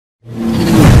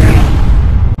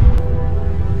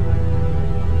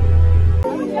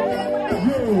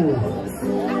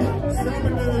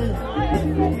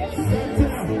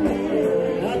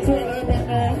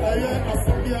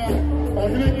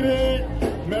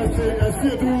Mercy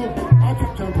Asiedu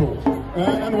Agyapong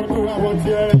and what do I want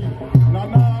here?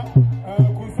 Nana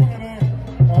Kusumene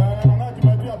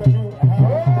Anajimadi Abelu.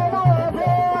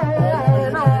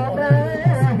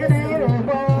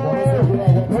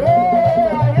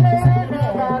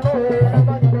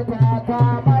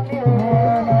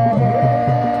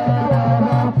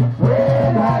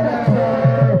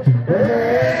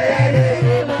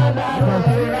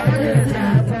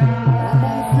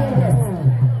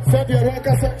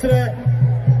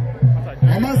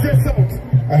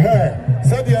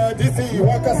 Sadia DC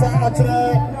Wakasa Atre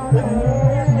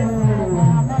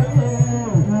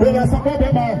Bill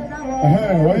Asamoah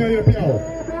why you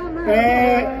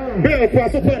Bill for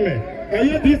Supreme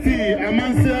DC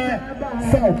Amansia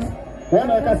South one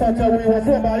Kasacha we were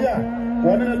from Baya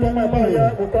one in the Baya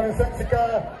we can Sexika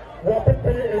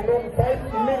Wapipi in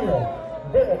 5 million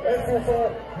Bill SSO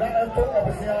Nato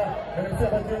Abusia and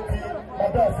Sebajeti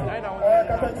Madasi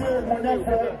Katachi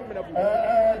Monyanfo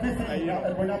DC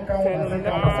Monyanka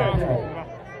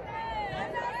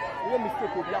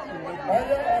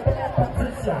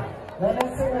Patricia one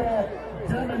also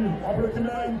Germany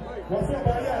Aboriginal was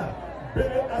Baya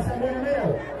Bill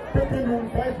Asamoah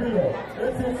 5 million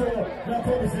SSO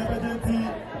Nato Sebajeti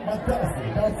Madasi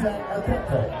Katia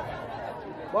Agyapong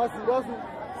Boss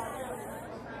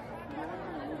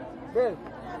Bill.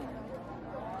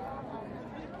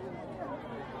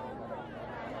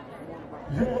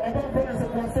 You about to say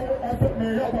something? I thought me,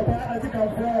 yeah, Papa. I think I'm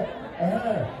for.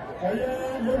 Yeah, I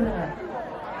think I'm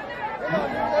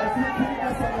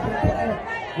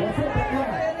What's up, Papa?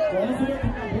 What is it?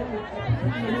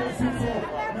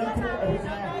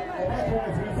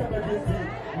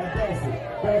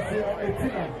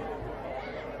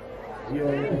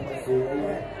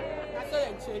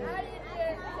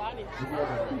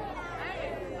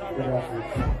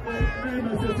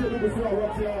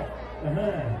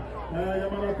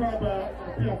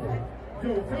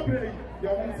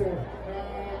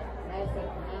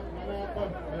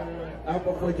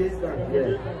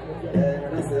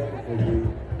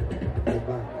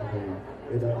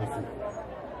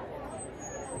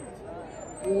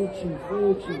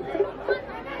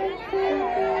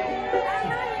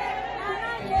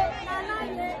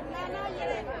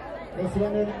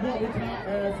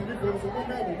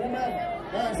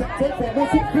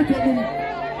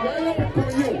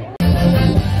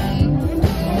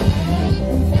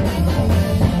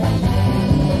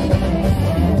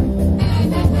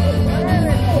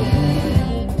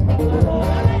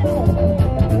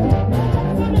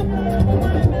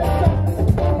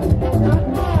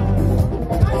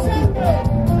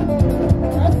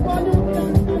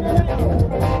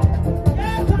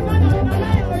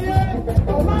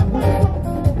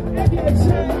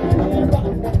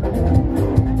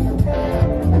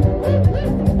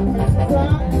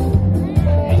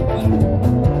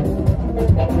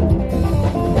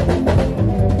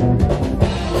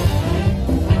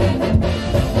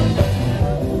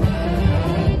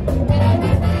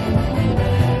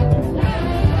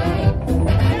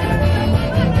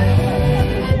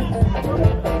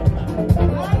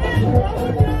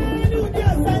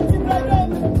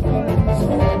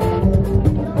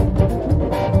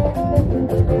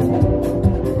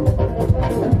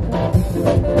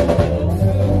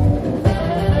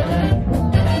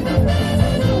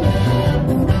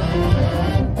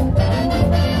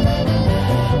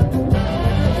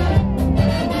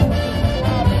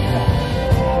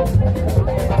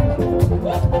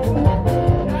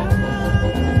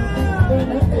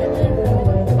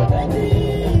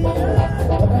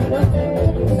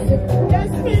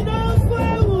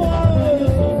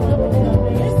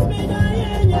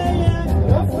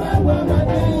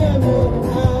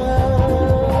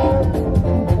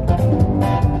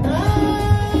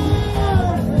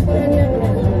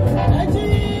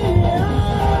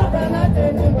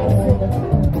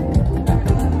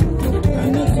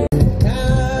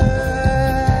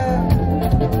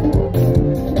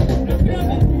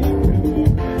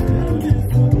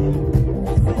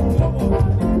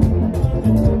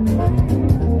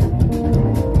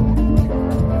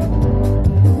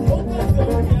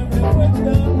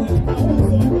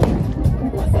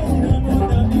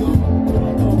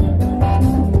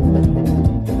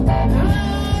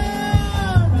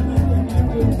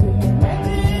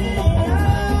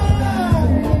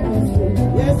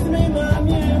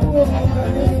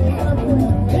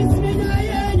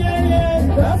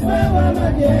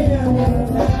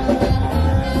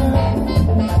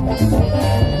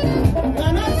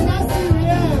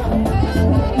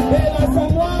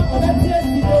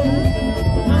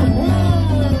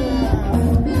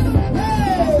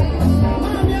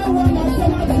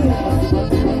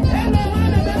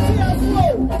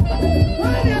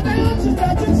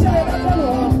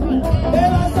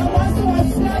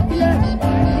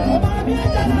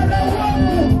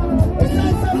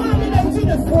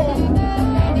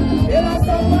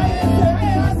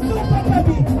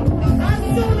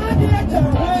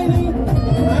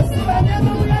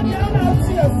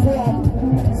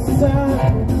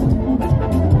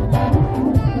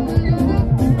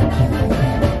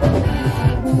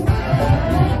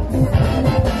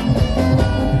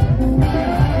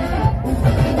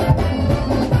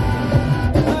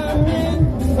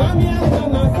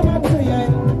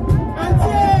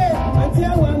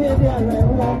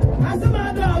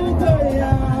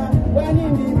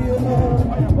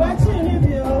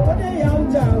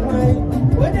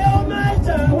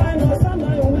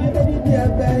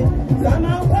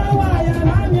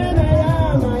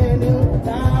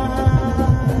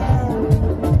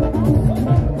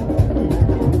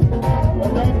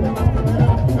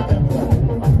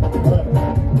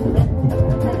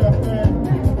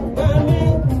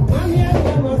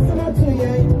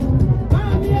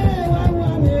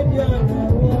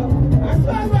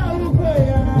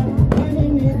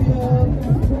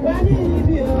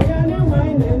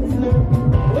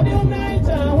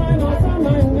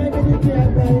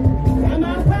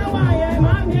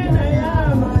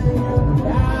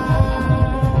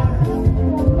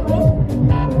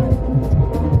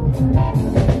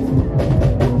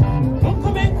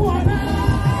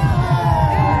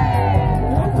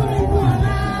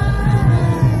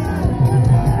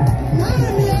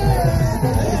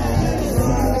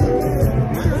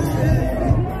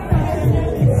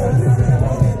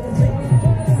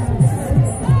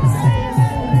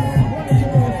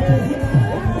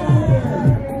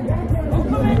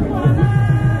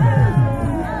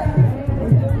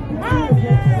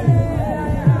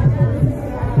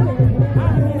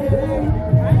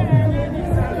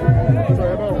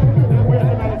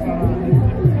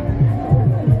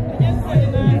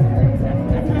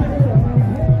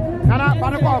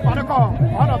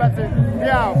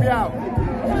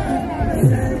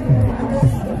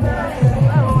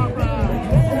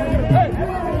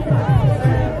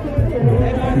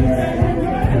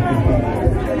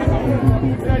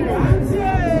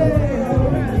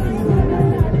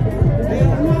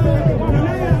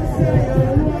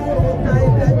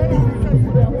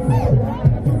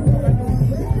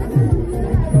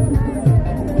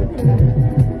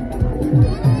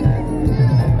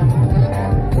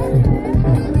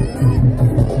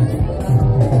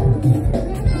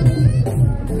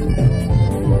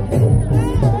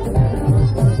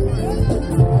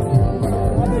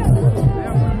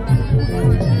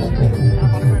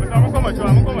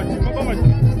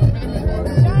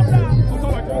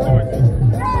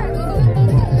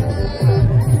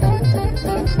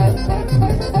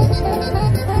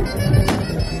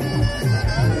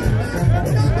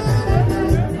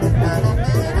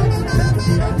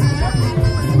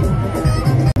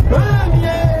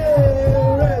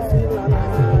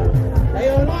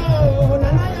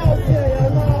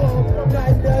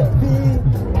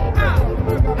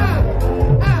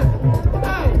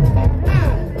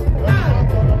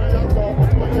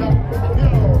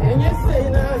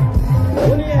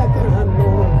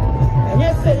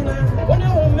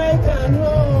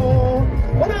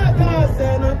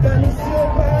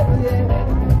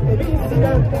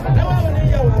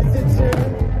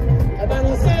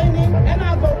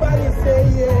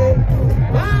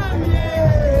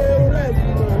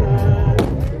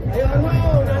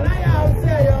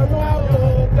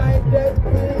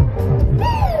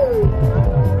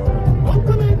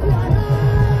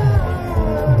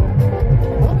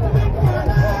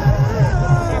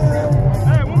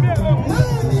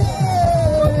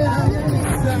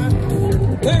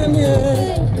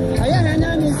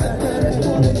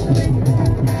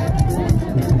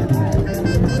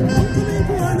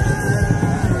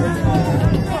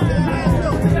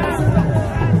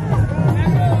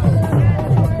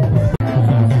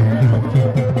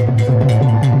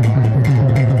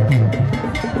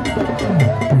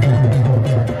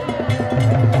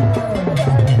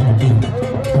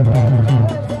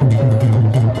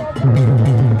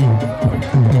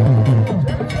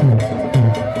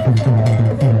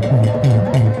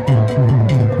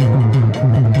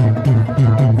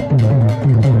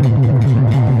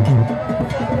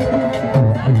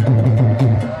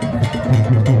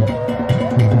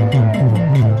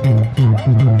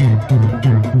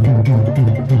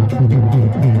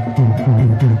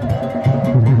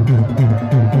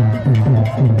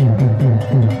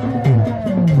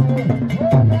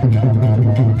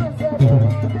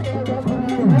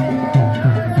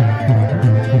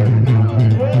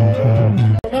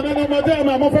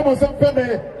 mo san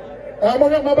feme mo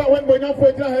ga maba wen bonya fo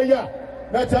ejina ha ya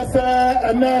na cha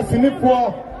se na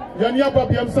sinifo yani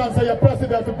ababiam san se ya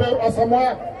president Bill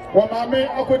Asamoah wa mame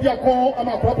akodi akon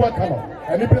ama kwabo akano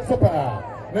ani preso pa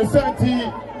ne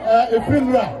santi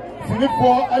efrinra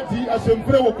sinifo adi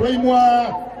asemfre wo kroimu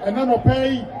a na no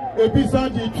pay ebi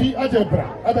sanji twi agebra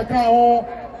abeka ho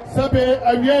sabe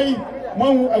awiei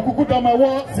mahu akukudama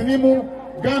wo sinimu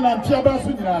Ghana ntiaba so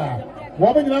nyina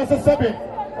wo be nyina se sabe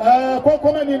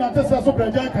kokomani na tesa so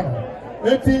brajan kan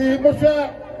eti mohwe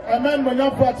amen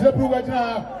monyafo atrebu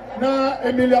wajina na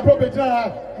Emilia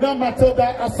Probejina na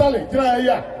Matilda Asale jina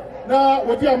ya na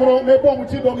wodi amro mebo mu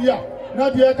chidom ya na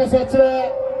de kasa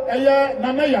kire eya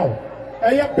nana yaw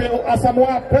eya Bill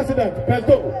Asamoah president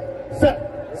presto se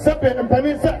sebe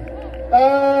mpani se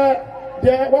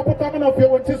de wapota na ofie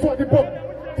wonti so di pop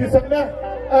ti semna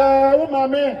wo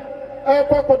mame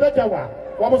kwa kodajawa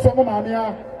wo mo so mo mame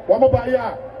a wo mo ba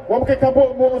ya wo mo keka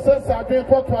bo mo se sa dwen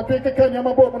to keka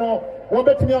nyama bo mo no wo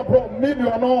betimi abro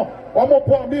million no wo mo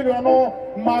po million no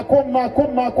mako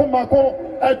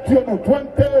atuo no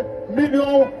 20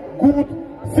 million good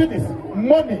cedis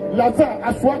money lazar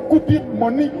aswa kudi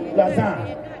money lazar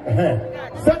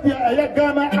sadia aya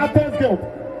Ghana Athens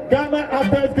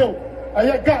Guild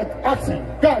aya God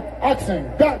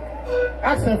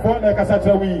action for na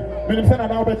kasatra wi minim sana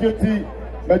na obetioti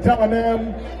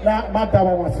bejamanem na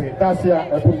madawa wase dasia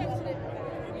ebu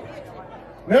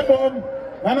nebom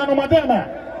nana no madama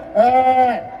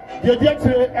ye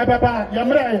diatre ebaba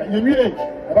yamre yemire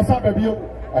ebasa babio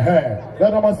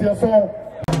da masia so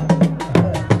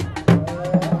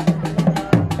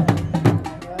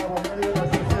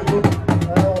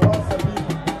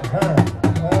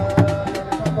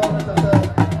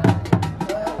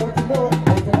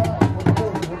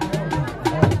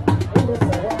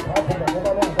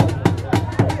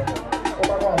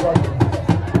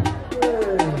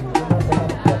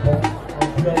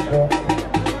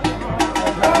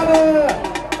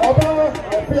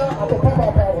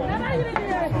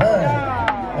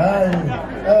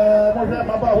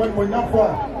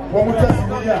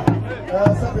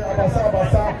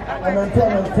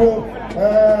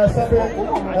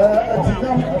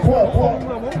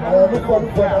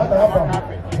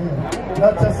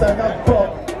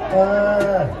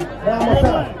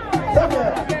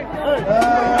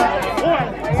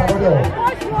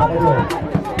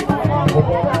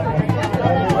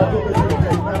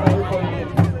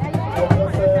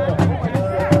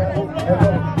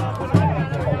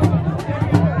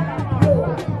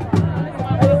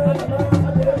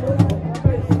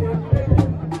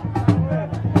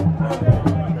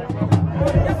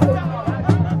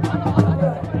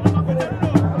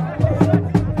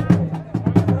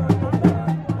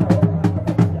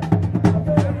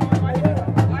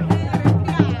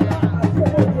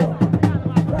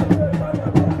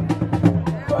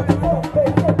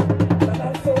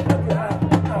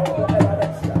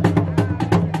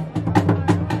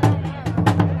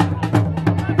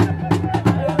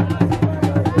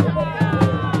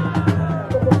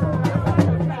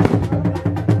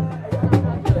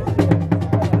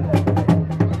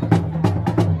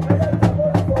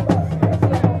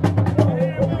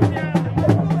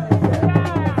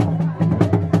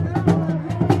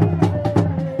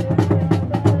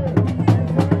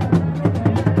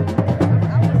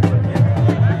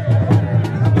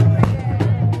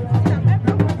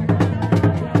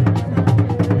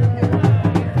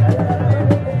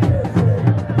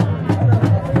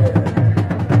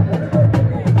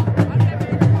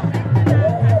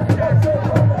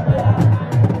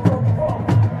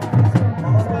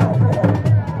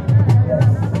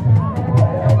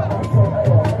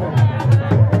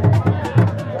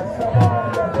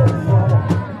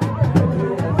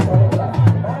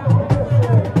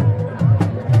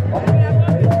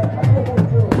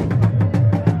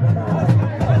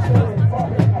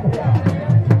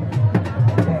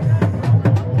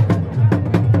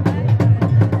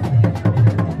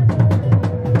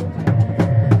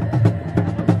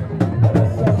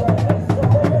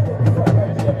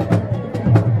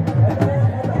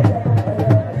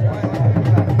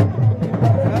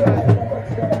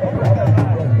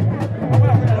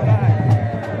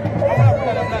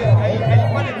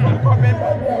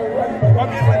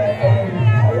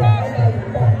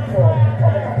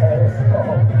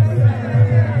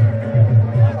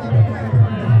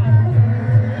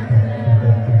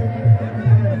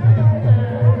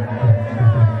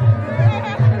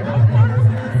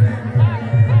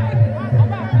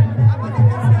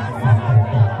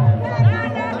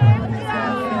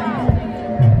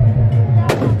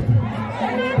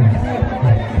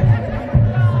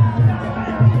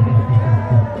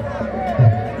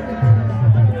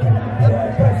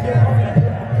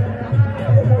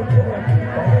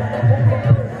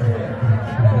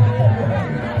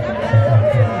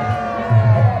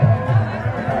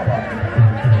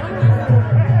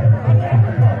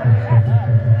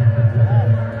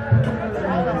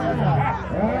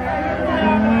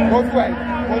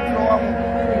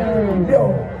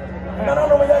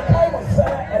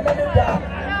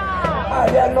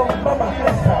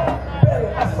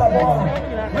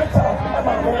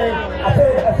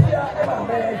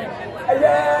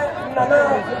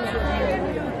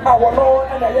I will know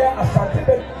and I hear a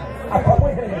certificate. I come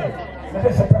with him. The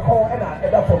bishop home and I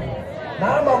ever for me.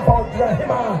 Now I'm about him.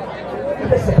 The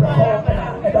bishop home and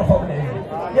I ever for me.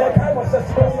 Yeah, I was a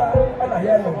special and I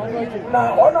hear him.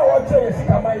 Now, all I want to say is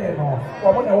come I know.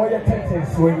 Woman, I want your tent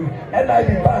swing and I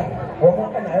be back.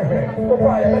 Woman and I heard.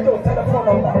 Why I don't telephone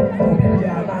number.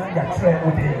 Yeah, I got trained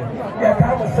with him. Yeah,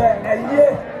 I was saying, and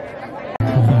yeah.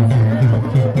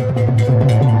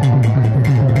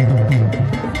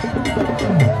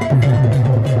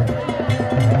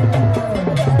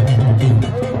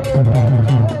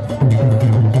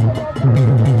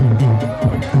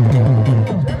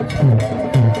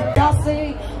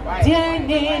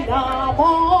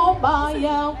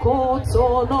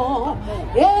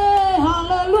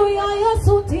 Hallelujah,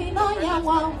 Yesu tina ya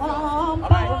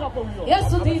wamba,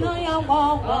 Yesu tina ya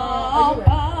wamba.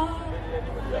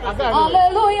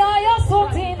 Hallelujah, Yesu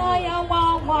tina ya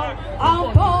wamba,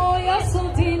 Yesu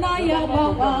tina ya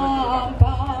wamba.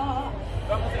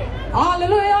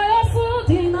 Hallelujah, Yesu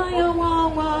tina ya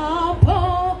wamba,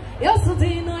 Yesu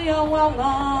tina ya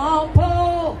wamba.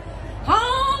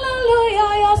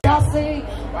 Hallelujah, Yesu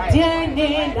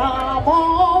Jenny na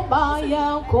momba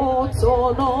ya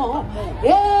kotono.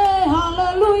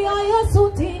 Hallelujah,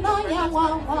 Yesu tina ya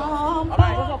wamba,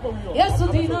 Yesu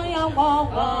tina ya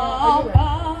wamba.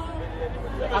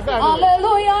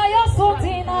 Hallelujah, Yesu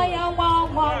tina ya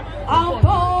wamba,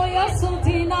 Yesu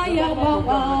tina ya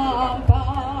wamba.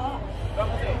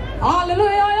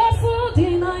 Hallelujah, Yesu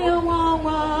tina ya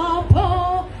wamba,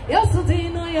 Yesu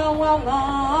tina ya wamba.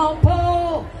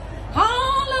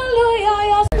 Hallelujah,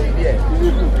 yes.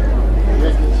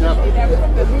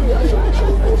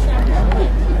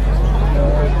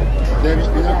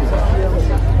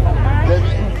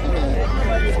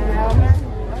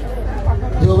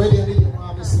 You already read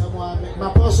my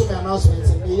apostle announcements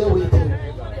and be waiting.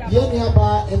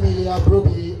 Yeniaba Emilia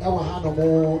Broby, our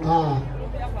Hanomo,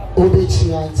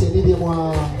 Obichi, and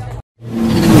Tenidia.